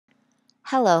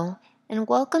Hello, and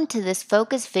welcome to this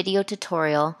Focus video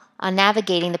tutorial on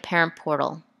navigating the Parent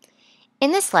Portal.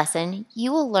 In this lesson,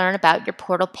 you will learn about your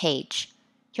portal page,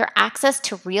 your access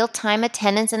to real-time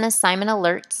attendance and assignment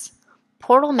alerts,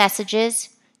 portal messages,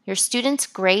 your students'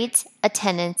 grades,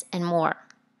 attendance, and more.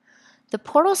 The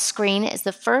portal screen is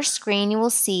the first screen you will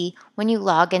see when you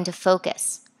log into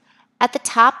Focus. At the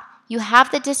top, you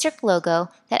have the district logo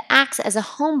that acts as a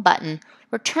home button,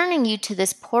 returning you to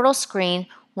this portal screen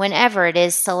whenever it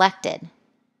is selected.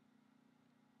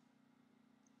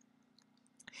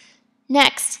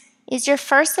 Next is your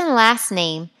first and last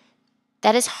name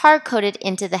that is hard-coded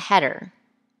into the header.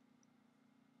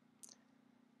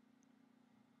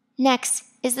 Next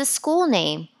is the school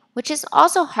name, which is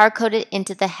also hard-coded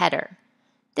into the header.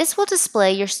 This will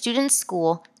display your student's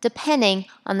school depending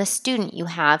on the student you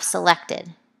have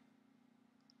selected.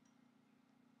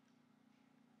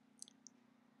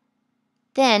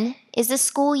 Then is the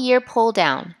school year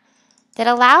pull-down that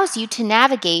allows you to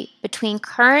navigate between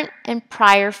current and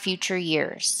prior future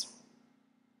years.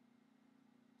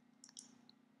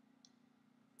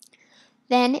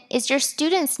 Then is your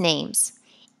students' names.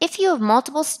 If you have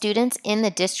multiple students in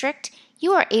the district,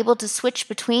 you are able to switch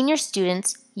between your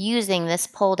students using this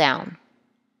pull-down.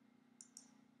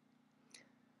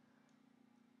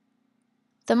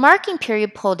 The marking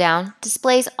period pull-down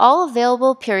displays all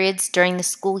available periods during the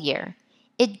school year.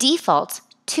 It defaults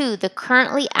to the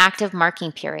currently active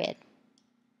marking period.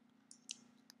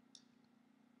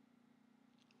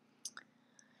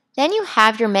 Then you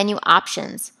have your menu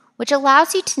options, which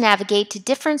allows you to navigate to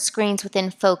different screens within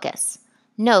Focus.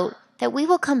 Note that we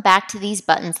will come back to these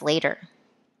buttons later.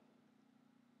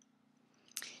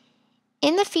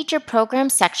 In the Feature Program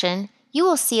section, you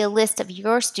will see a list of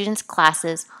your students'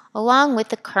 classes along with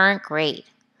the current grade.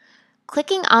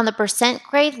 Clicking on the percent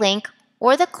grade link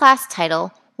or the class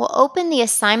title will open the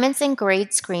Assignments and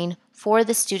Grades screen for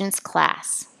the student's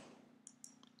class.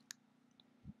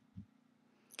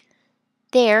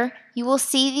 There, you will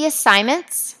see the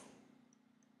assignments,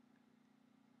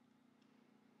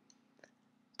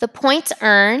 the points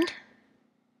earned,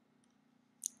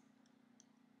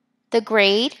 the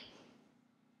grade,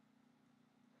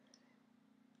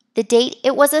 the date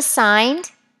it was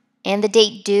assigned and the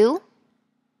date due,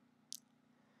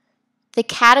 the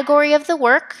category of the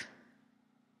work,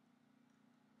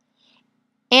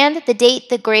 and the date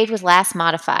the grade was last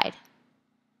modified.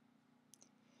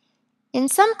 In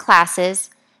some classes,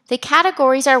 the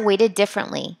categories are weighted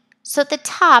differently, so at the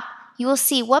top you will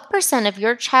see what percent of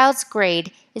your child's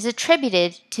grade is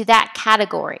attributed to that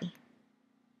category,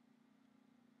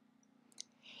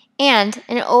 and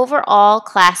an overall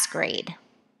class grade.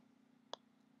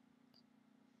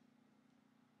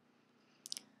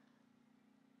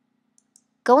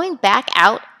 Going back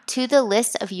out to the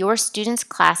list of your students'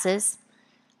 classes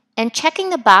and checking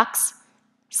the box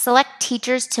Select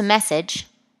Teachers to Message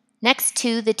next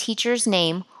to the teacher's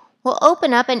name will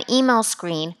open up an email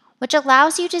screen which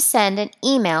allows you to send an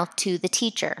email to the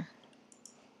teacher.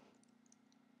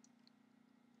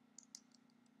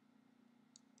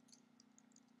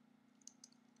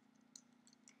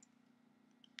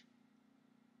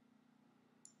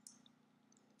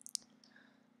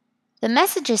 The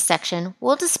Messages section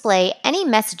will display any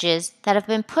messages that have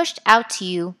been pushed out to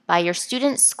you by your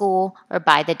student's school or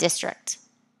by the district.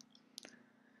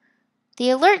 The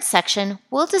Alert section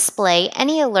will display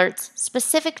any alerts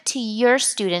specific to your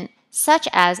student, such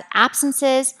as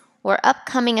absences or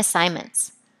upcoming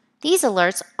assignments. These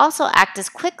alerts also act as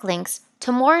quick links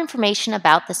to more information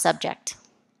about the subject.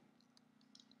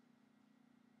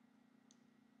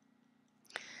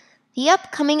 The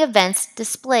Upcoming Events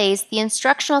displays the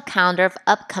instructional calendar of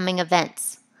upcoming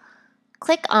events.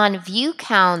 Click on View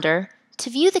Calendar to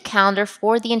view the calendar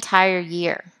for the entire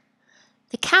year.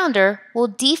 The calendar will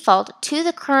default to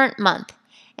the current month,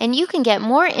 and you can get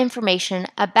more information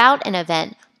about an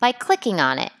event by clicking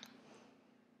on it.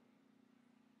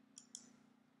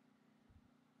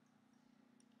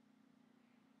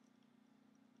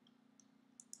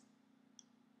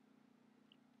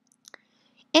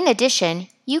 In addition,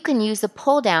 you can use the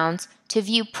pull-downs to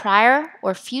view prior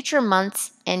or future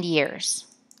months and years.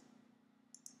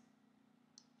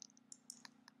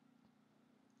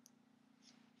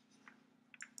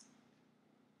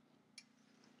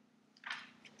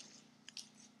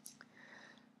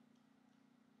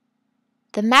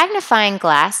 The magnifying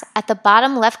glass at the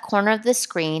bottom left corner of the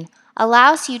screen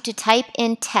allows you to type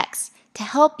in text to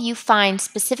help you find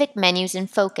specific menus in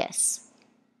Focus.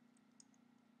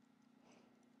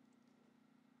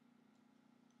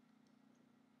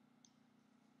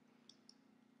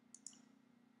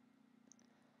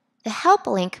 The Help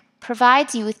link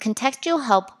provides you with contextual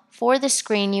help for the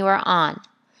screen you are on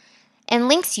and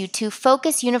links you to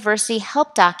Focus University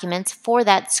help documents for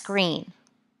that screen.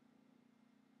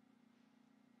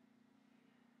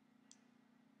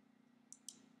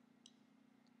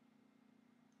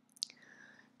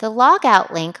 The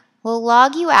Logout link will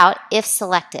log you out if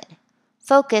selected.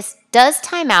 Focus does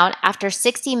time out after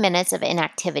 60 minutes of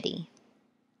inactivity.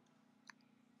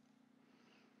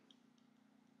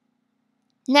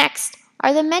 Next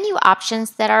are the menu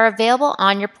options that are available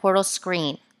on your portal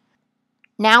screen.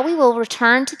 Now we will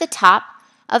return to the top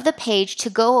of the page to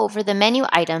go over the menu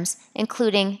items,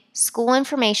 including School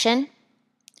Information,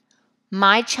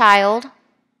 My Child,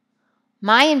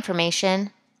 My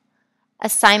Information,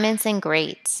 Assignments and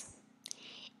Grades.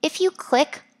 If you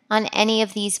click on any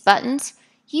of these buttons,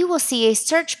 you will see a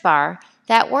search bar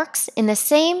that works in the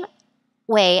same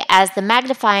way as the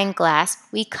magnifying glass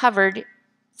we covered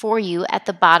for you at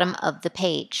the bottom of the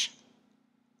page.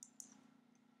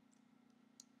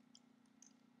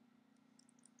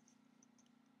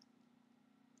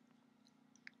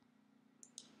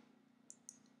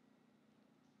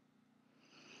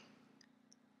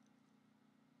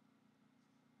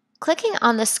 Clicking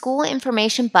on the School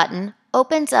Information button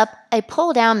opens up a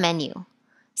pull-down menu.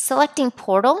 Selecting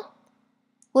Portal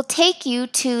will take you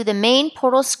to the main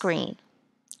portal screen.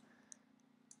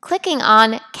 Clicking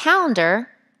on Calendar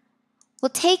will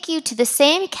take you to the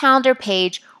same calendar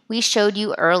page we showed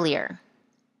you earlier.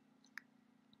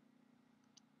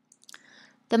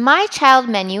 The My Child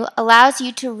menu allows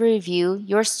you to review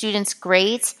your students'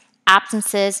 grades,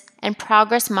 absences, and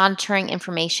progress monitoring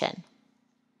information.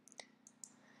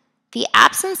 The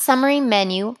Absence Summary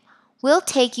menu will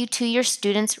take you to your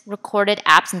students' recorded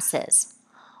absences.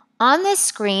 On this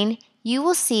screen, you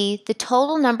will see the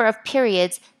total number of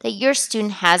periods that your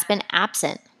student has been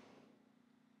absent.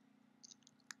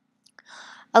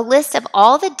 A list of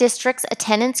all the district's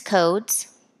attendance codes,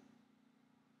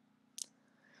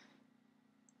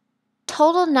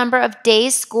 total number of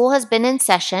days school has been in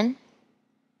session,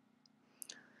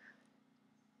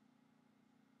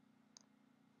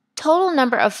 total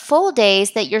number of full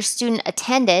days that your student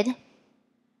attended,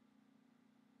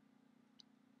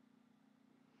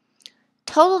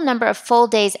 total number of full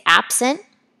days absent,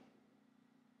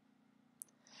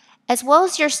 as well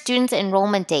as your student's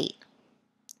enrollment date.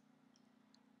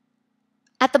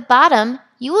 At the bottom,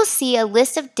 you will see a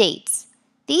list of dates.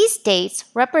 These dates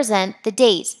represent the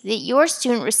dates that your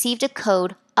student received a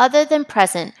code other than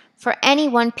present for any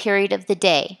one period of the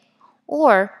day,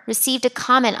 or received a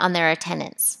comment on their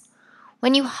attendance.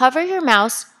 When you hover your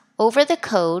mouse over the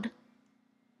code,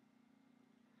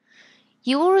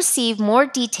 you will receive more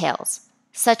details,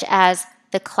 such as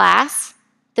the class,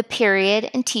 the period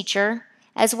and teacher,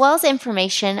 as well as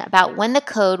information about when the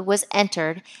code was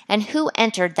entered and who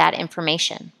entered that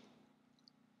information.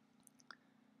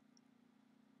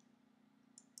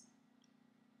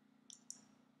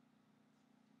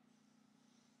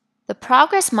 The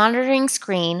progress monitoring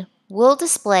screen will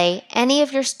display any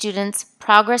of your students'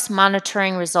 progress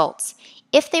monitoring results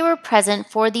if they were present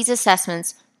for these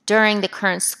assessments during the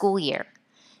current school year.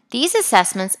 These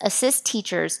assessments assist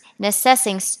teachers in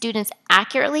assessing students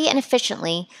accurately and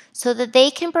efficiently so that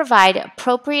they can provide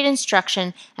appropriate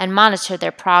instruction and monitor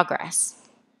their progress.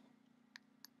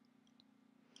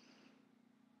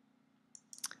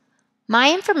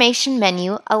 My Information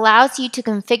menu allows you to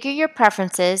configure your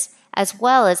preferences as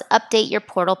well as update your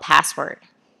portal password.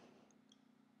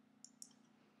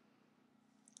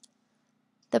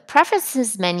 The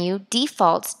Preferences menu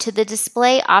defaults to the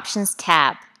Display Options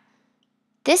tab.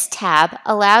 This tab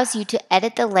allows you to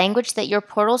edit the language that your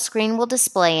portal screen will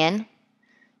display in,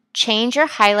 change your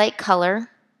highlight color,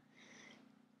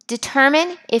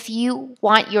 determine if you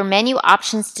want your menu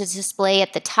options to display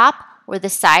at the top or the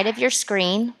side of your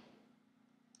screen,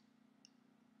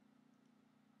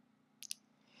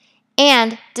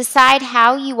 and decide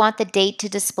how you want the date to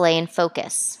display in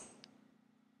Focus.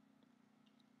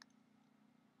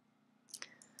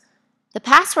 The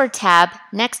Password tab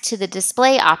next to the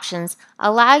display options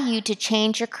allow you to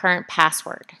change your current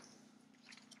password.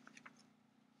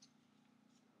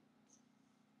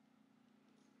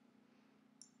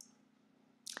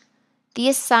 The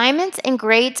Assignments and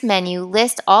Grades menu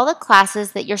lists all the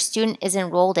classes that your student is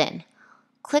enrolled in.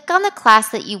 Click on the class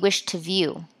that you wish to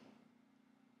view.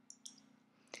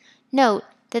 Note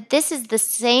that this is the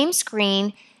same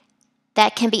screen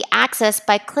that can be accessed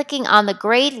by clicking on the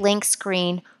grade link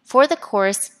screen for the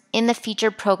course in the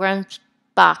Featured Programs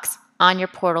box on your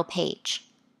portal page.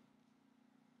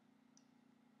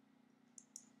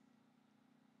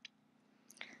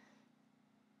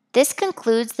 This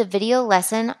concludes the video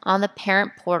lesson on the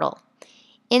Parent Portal.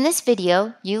 In this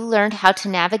video, you learned how to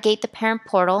navigate the Parent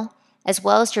Portal, as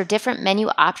well as your different menu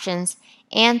options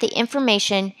and the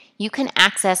information you can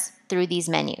access through these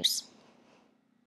menus.